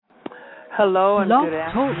Hello and Blog good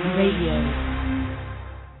Talk afternoon. Radio.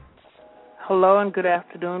 Hello and good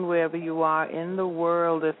afternoon wherever you are in the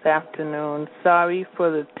world this afternoon. Sorry for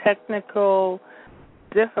the technical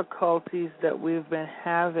difficulties that we've been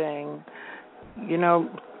having. You know,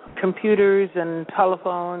 computers and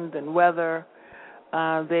telephones and weather,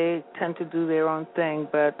 they tend to do their own thing.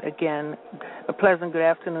 But again, a pleasant good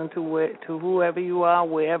afternoon to whoever you are,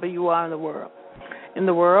 wherever you are in the world. In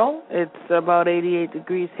the world, it's about 88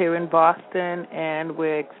 degrees here in Boston, and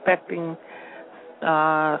we're expecting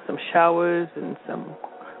some showers and some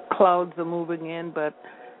clouds are moving in, but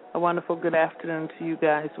a wonderful good afternoon to you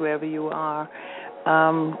guys wherever you are.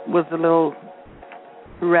 Was a little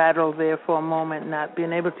rattled there for a moment not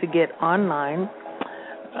being able to get online,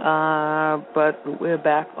 but we're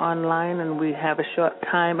back online and we have a short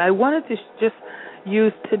time. I wanted to just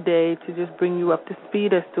use today to just bring you up to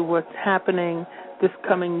speed as to what's happening this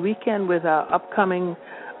coming weekend with our upcoming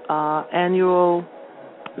annual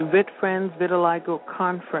VitFriends Vitiligo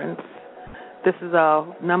Conference. This is our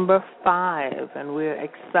number 5, and we're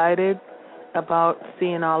excited about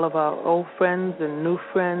seeing all of our old friends and new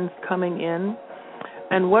friends coming in.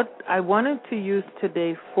 And what I wanted to use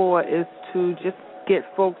today for is to just get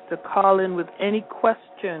folks to call in with any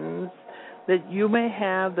questions that you may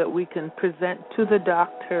have that we can present to the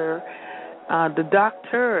doctor. The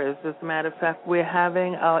doctors, as a matter of fact, we're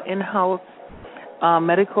having our in-house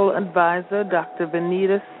medical advisor, Dr.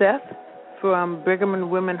 Vanita Seth from Brigham and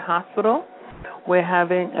Women's Hospital. We're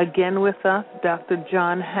having, again with us, Dr.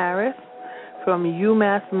 John Harris from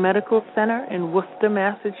UMass Medical Center in Worcester,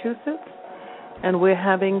 Massachusetts. And we're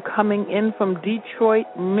having, coming in from Detroit,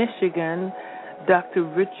 Michigan, Dr.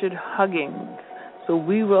 Richard Huggins. So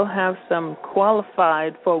we will have some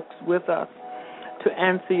qualified folks with us to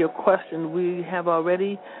answer your question. We have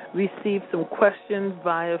already received some questions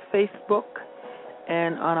via Facebook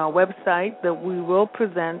and on our website that we will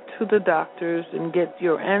present to the doctors and get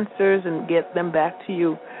your answers and get them back to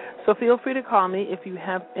you. So feel free to call me if you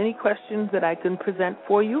have any questions that I can present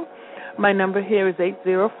for you. My number here is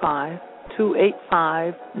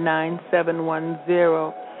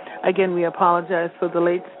 805-285-9710. Again, we apologize for the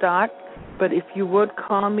late start, but if you would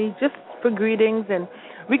call me just for greetings, and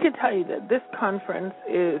we can tell you that this conference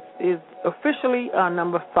is officially our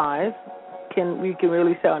number 5. We can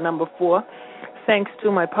really say our number 4, thanks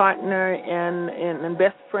to my partner and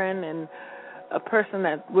best friend and a person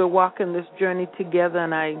that we're walking this journey together,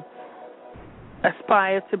 and I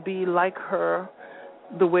aspire to be like her,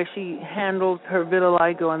 the way she handles her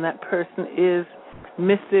vitiligo, and that person is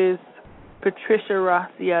Mrs. Patricia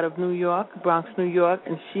Rossi out of New York, Bronx, New York,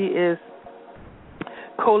 and she is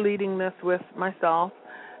co-leading this with myself.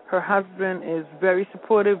 Her husband is very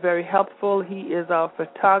supportive, very helpful. He is our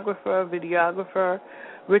photographer, videographer,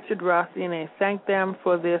 Richard Rossi, and I thank them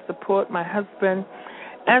for their support, my husband,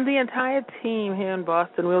 and the entire team here in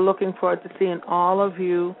Boston. We're looking forward to seeing all of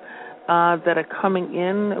you that are coming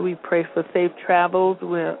in. We pray for safe travels.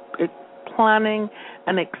 We're planning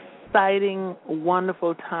an exciting,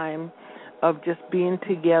 wonderful time of just being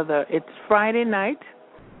together. It's Friday night,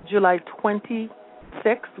 July 26th.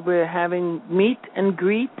 We're having meet and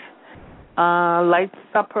greet, light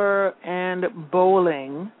supper, and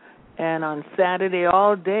bowling. And on Saturday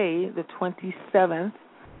all day, the 27th,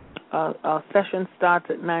 our session starts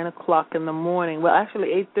at 9 o'clock in the morning. Well,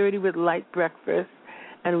 actually 8:30 with light breakfast,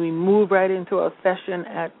 and we move right into our session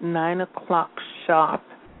at 9 o'clock sharp.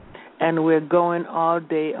 And we're going all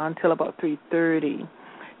day until about 3:30.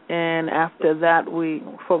 And after that,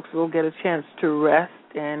 folks will get a chance to rest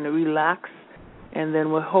and relax. And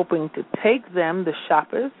then we're hoping to take them, the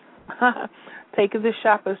shoppers,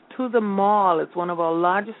 to the mall. It's one of our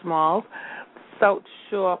largest malls, South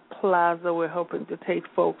Shore Plaza. We're hoping to take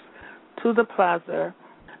folks to the plaza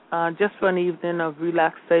just for an evening of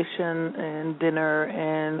relaxation and dinner,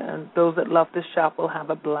 and those that love to shop will have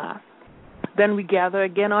a blast. Then we gather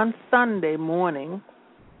again on Sunday morning,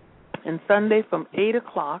 and Sunday from 8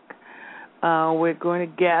 o'clock, we're going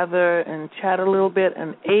to gather and chat a little bit,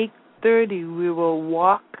 and 8:30 we will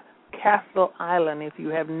walk Castle Island. If you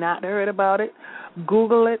have not heard about it,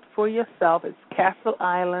 Google it for yourself. It's Castle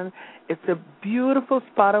Island. It's a beautiful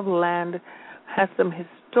spot of land, has some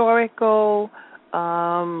historical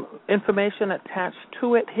information attached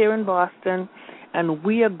to it here in Boston, and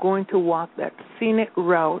we are going to walk that scenic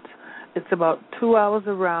route. It's about 2 hours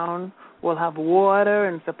around. We'll have water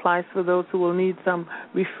and supplies for those who will need some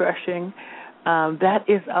refreshing. That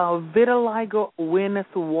is our Vitiligo Awareness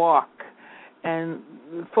Walk. And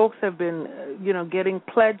folks have been, getting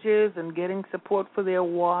pledges and getting support for their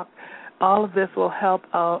walk. all of this will help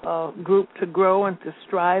our group to grow and to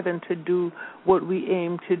strive and to do what we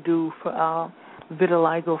aim to do for our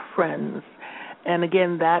Vitiligo friends. And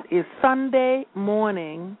again, that is Sunday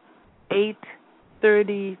morning,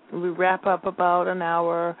 8:30. We wrap up about an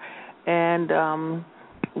hour, and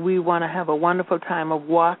we want to have a wonderful time of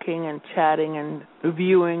walking and chatting and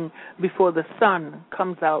reviewing before the sun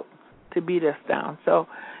comes out to beat us down. So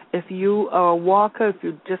if you are a walker, if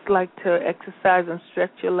you'd just like to exercise and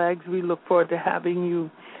stretch your legs, we look forward to having you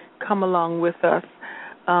come along with us.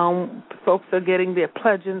 Folks are getting their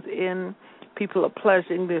pledges in. People are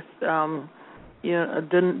pledging this,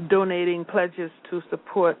 donating pledges to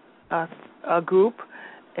support us, our group,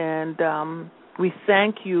 and we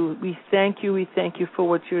thank you. We thank you for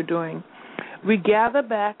what you're doing. We gather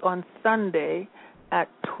back on Sunday at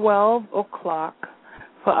 12 o'clock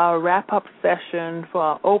for our wrap-up session, for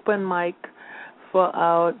our open mic, for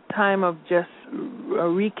our time of just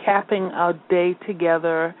recapping our day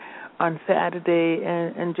together on Saturday,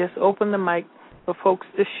 and just open the mic for folks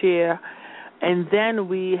to share. And then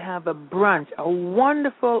we have a brunch, a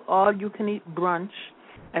wonderful all-you-can-eat brunch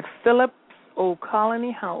at Phillips Old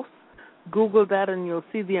Colony House. Google that and you'll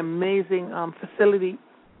see the amazing facility.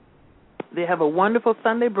 They have a wonderful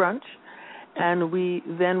Sunday brunch, and we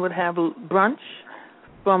then would have brunch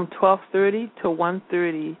from 12:30 to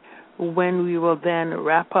 1:30, when we will then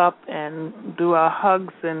wrap up and do our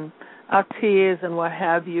hugs and our tears and what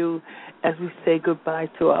have you as we say goodbye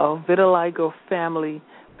to our Vitiligo family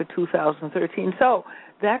for 2013. So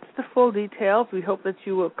that's the full details. We hope that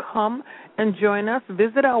you will come and join us.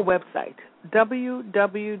 Visit our website,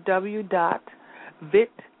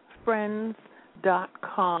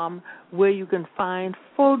 www.vitfriends.com, where you can find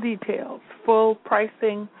full details, full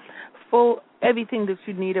pricing, full everything that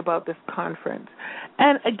you need about this conference.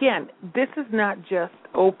 And again, this is not just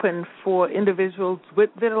open for individuals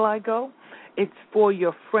with vitiligo. It's for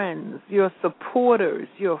your friends, your supporters,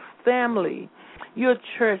 your family, your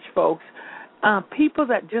church folks, people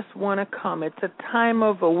that just want to come. It's a time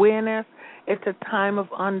of awareness. It's a time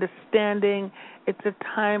of understanding. It's a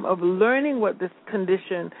time of learning what this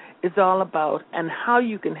condition is all about and how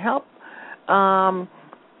you can help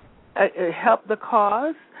the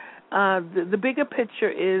cause. The bigger picture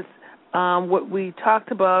is what we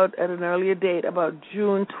talked about at an earlier date, about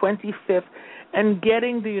June 25th, and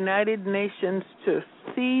getting the United Nations to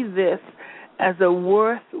see this as a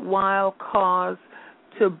worthwhile cause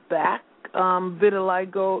to back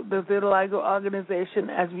vitiligo, the Vitiligo organization,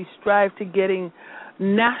 as we strive to getting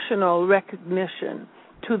national recognition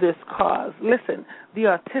to this cause. Listen, the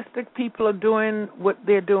autistic people are doing what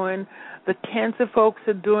they're doing. The cancer folks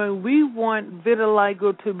are doing. We want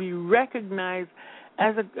vitiligo to be recognized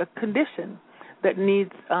as a condition that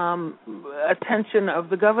needs attention of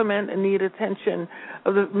the government and need attention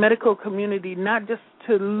of the medical community, not just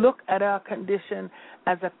to look at our condition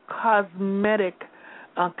as a cosmetic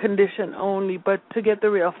condition only, but to get the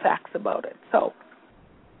real facts about it. So,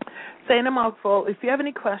 saying a mouthful, if you have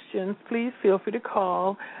any questions, please feel free to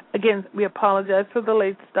call. Again, we apologize for the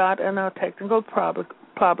late start and our technical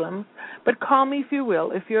problems, but call me if you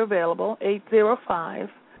will, if you're available,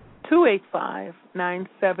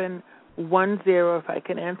 805-285-9710. If I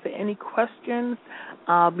can answer any questions,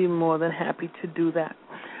 I'll be more than happy to do that.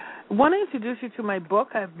 I want to introduce you to my book.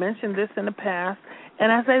 I've mentioned this in the past,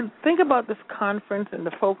 and as I think about this conference and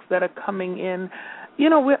the folks that are coming in, you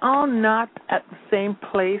know, we're all not at the same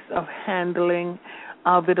place of handling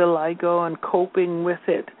our vitiligo and coping with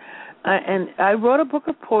it. And I wrote a book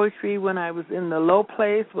of poetry when I was in the low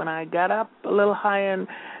place, when I got up a little higher, and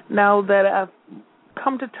now that I've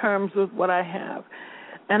come to terms with what I have.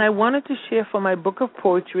 And I wanted to share from my book of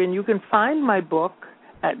poetry, and you can find my book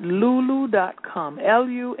at lulu.com,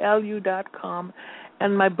 LULU.com,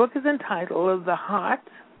 and my book is entitled The Heart,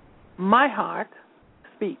 My Heart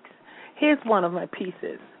Speaks. Here's one of my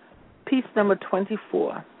pieces, piece number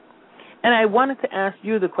 24. And I wanted to ask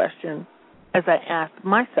you the question as I asked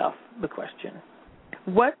myself the question.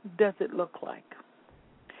 What does it look like?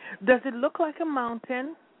 Does it look like a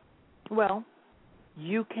mountain? Well,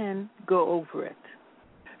 you can go over it.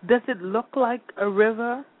 Does it look like a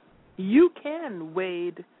river? You can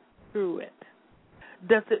wade through it.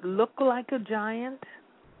 Does it look like a giant?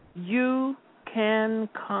 You can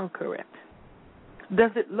conquer it.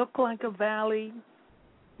 Does it look like a valley?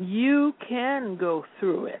 You can go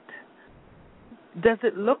through it. Does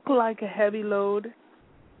it look like a heavy load?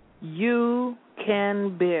 You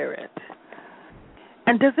can bear it.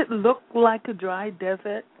 And does it look like a dry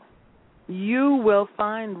desert? You will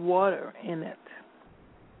find water in it.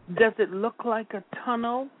 Does it look like a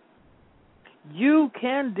tunnel? You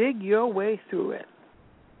can dig your way through it.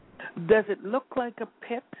 Does it look like a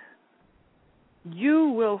pit? You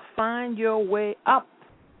will find your way up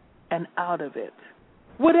and out of it,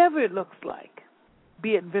 whatever it looks like,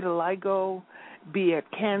 be it vitiligo, be it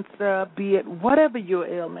cancer, be it whatever your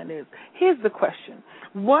ailment is. Here's the question.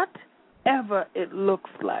 Whatever it looks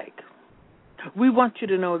like, we want you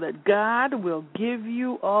to know that God will give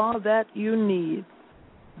you all that you need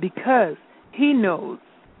because He knows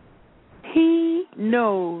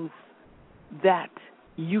that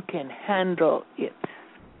you can handle it.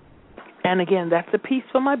 And again, that's a piece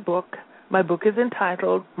from my book. My book is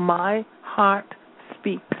entitled My Heart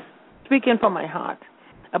Speaks, speaking from my heart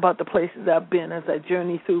about the places I've been as I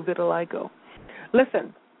journey through vitiligo.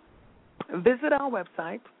 Listen, visit our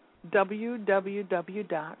website,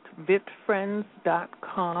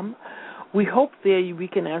 www.vitfriends.com. We hope there we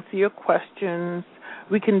can answer your questions.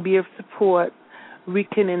 We can be of support. We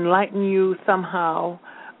can enlighten you somehow.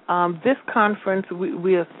 This conference,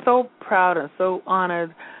 we are so proud and so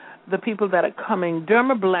honored. The people that are coming,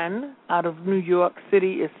 Derma Blend out of New York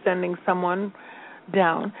City is sending someone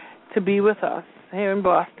down to be with us here in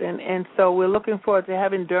Boston, and so we're looking forward to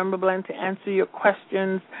having Derma Blend to answer your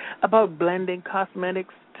questions about blending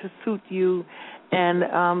cosmetics to suit you, and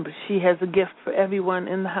she has a gift for everyone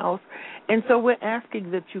in the house. And so we're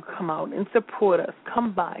asking that you come out and support us.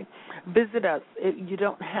 Come by. Visit us. You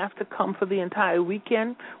don't have to come for the entire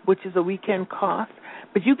weekend, which is a weekend cost,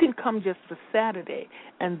 but you can come just for Saturday,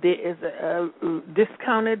 and there is a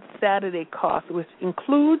discounted Saturday cost, which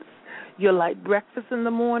includes your light breakfast in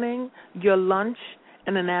the morning, your lunch,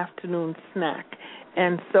 and an afternoon snack.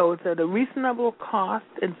 And so it's at a reasonable cost,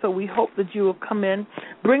 and so we hope that you will come in.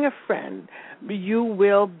 Bring a friend. You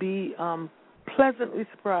will be pleasantly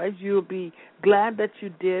surprised. You'll be glad that you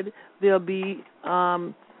did. There'll be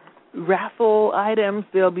raffle items.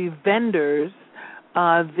 There'll be vendors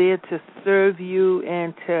there to serve you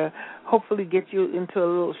and to hopefully get you into a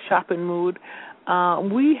little shopping mood.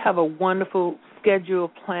 We have a wonderful schedule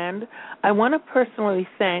planned. I want to personally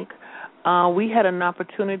thank, we had an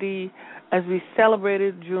opportunity as we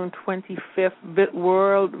celebrated June 25th,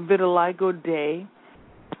 World Vitiligo Day.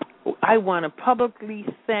 I want to publicly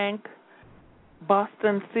thank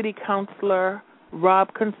Boston City Councilor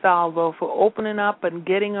Rob Consalvo for opening up and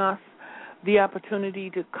getting us the opportunity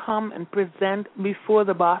to come and present before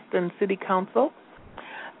the Boston City Council.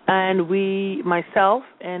 And we, myself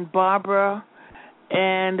and Barbara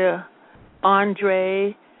and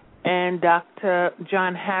Andre and Dr.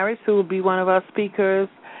 John Harris, who will be one of our speakers,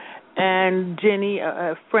 and Jenny,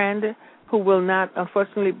 a friend who will not,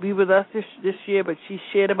 unfortunately, be with us this year, but she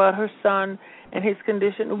shared about her son and his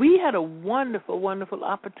condition. We had a wonderful, wonderful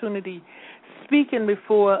opportunity speaking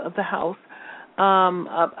before the House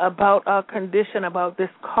about our condition, about this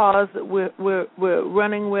cause that we're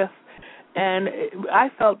running with, and I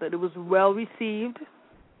felt that it was well received.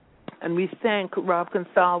 And we thank Rob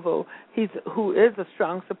Consalvo, who is a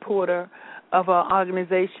strong supporter of our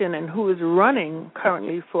organization and who is running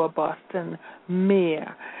currently for Boston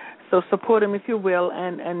mayor. So support him if you will,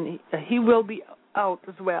 and he will be out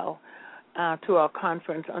as well to our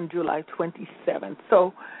conference on July 27th.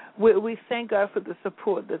 So we thank God for the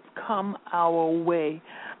support that's come our way.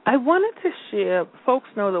 I wanted to share, folks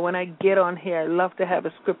know that when I get on here, I love to have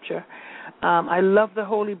a scripture. I love the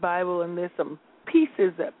Holy Bible, and there's some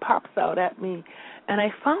pieces that pops out at me, and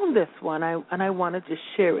I found this one, and I wanted to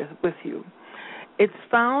share it with you. It's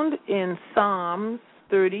found in Psalms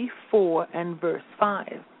 34 and verse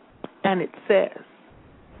 5, and it says,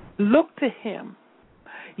 look to him,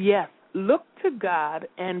 yes, look to God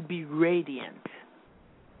and be radiant,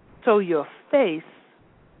 so your face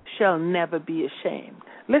shall never be ashamed.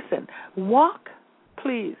 Listen, walk,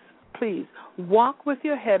 please, walk with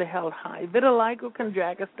your head held high. Vitiligo can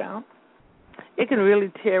drag us down. It can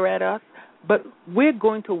really tear at us, but we're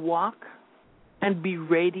going to walk and be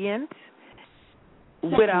radiant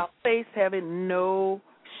with our face having no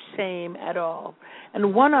shame at all.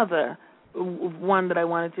 And one other one that I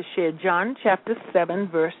wanted to share, John chapter 7,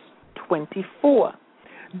 verse 24.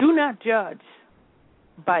 Do not judge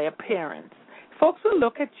by appearance. Folks will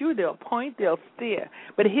look at you, they'll point, they'll stare,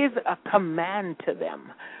 but here's a command to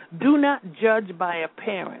them. Do not judge by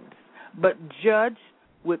appearance, but judge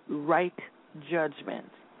with right judgment.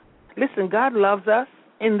 Listen, God loves us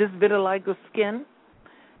in this vitiligo skin.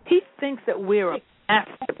 He thinks that we're a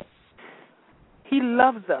masterpiece. He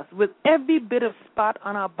loves us with every bit of spot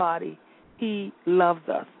on our body. He loves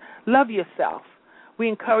us. Love yourself. We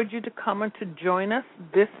encourage you to come and to join us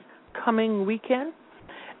this coming weekend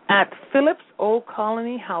at Phillips Old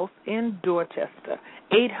Colony House in Dorchester,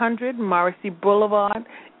 800 Morrissey Boulevard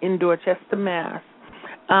in Dorchester, Mass.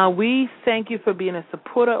 We thank you for being a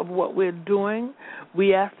supporter of what we're doing.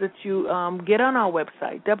 We ask that you get on our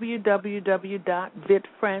website,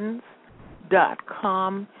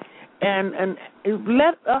 www.vitfriends.com, and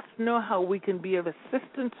let us know how we can be of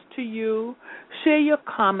assistance to you. Share your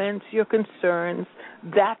comments, your concerns.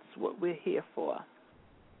 That's what we're here for.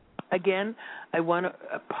 Again, I want to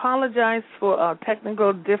apologize for our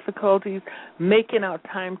technical difficulties, making our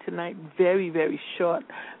time tonight very, very short,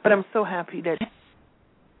 but I'm so happy that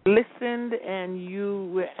listened, and you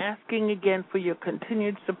were asking again for your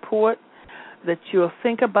continued support, that you'll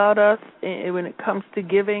think about us when it comes to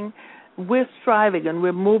giving. We're striving and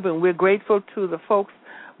we're moving. We're grateful to the folks.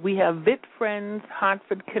 We have VIT Friends,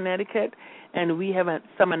 Hartford, Connecticut, and we have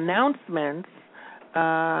some announcements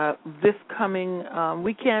this coming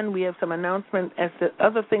weekend. We have some announcements as to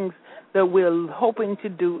other things that we're hoping to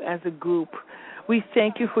do as a group. We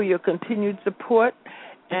thank you for your continued support,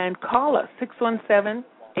 and call us,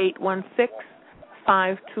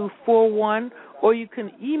 617-816-5241, or you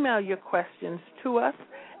can email your questions to us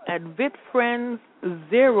at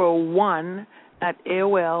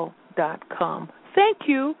vitfriends01@aol.com. Thank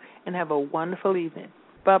you, and have a wonderful evening.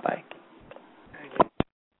 Bye-bye.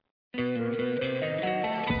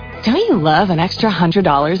 Don't you love an extra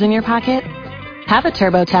 $100 in your pocket? Have a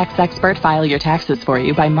TurboTax expert file your taxes for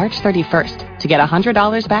you by March 31st to get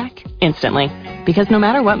 $100 back instantly. Because no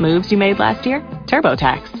matter what moves you made last year,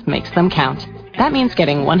 TurboTax makes them count. That means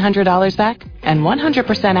getting $100 back and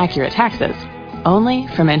 100% accurate taxes, only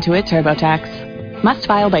from Intuit TurboTax. Must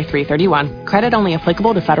file by 3/31. Credit only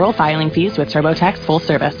applicable to federal filing fees with TurboTax full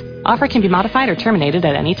service. Offer can be modified or terminated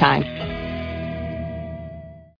at any time.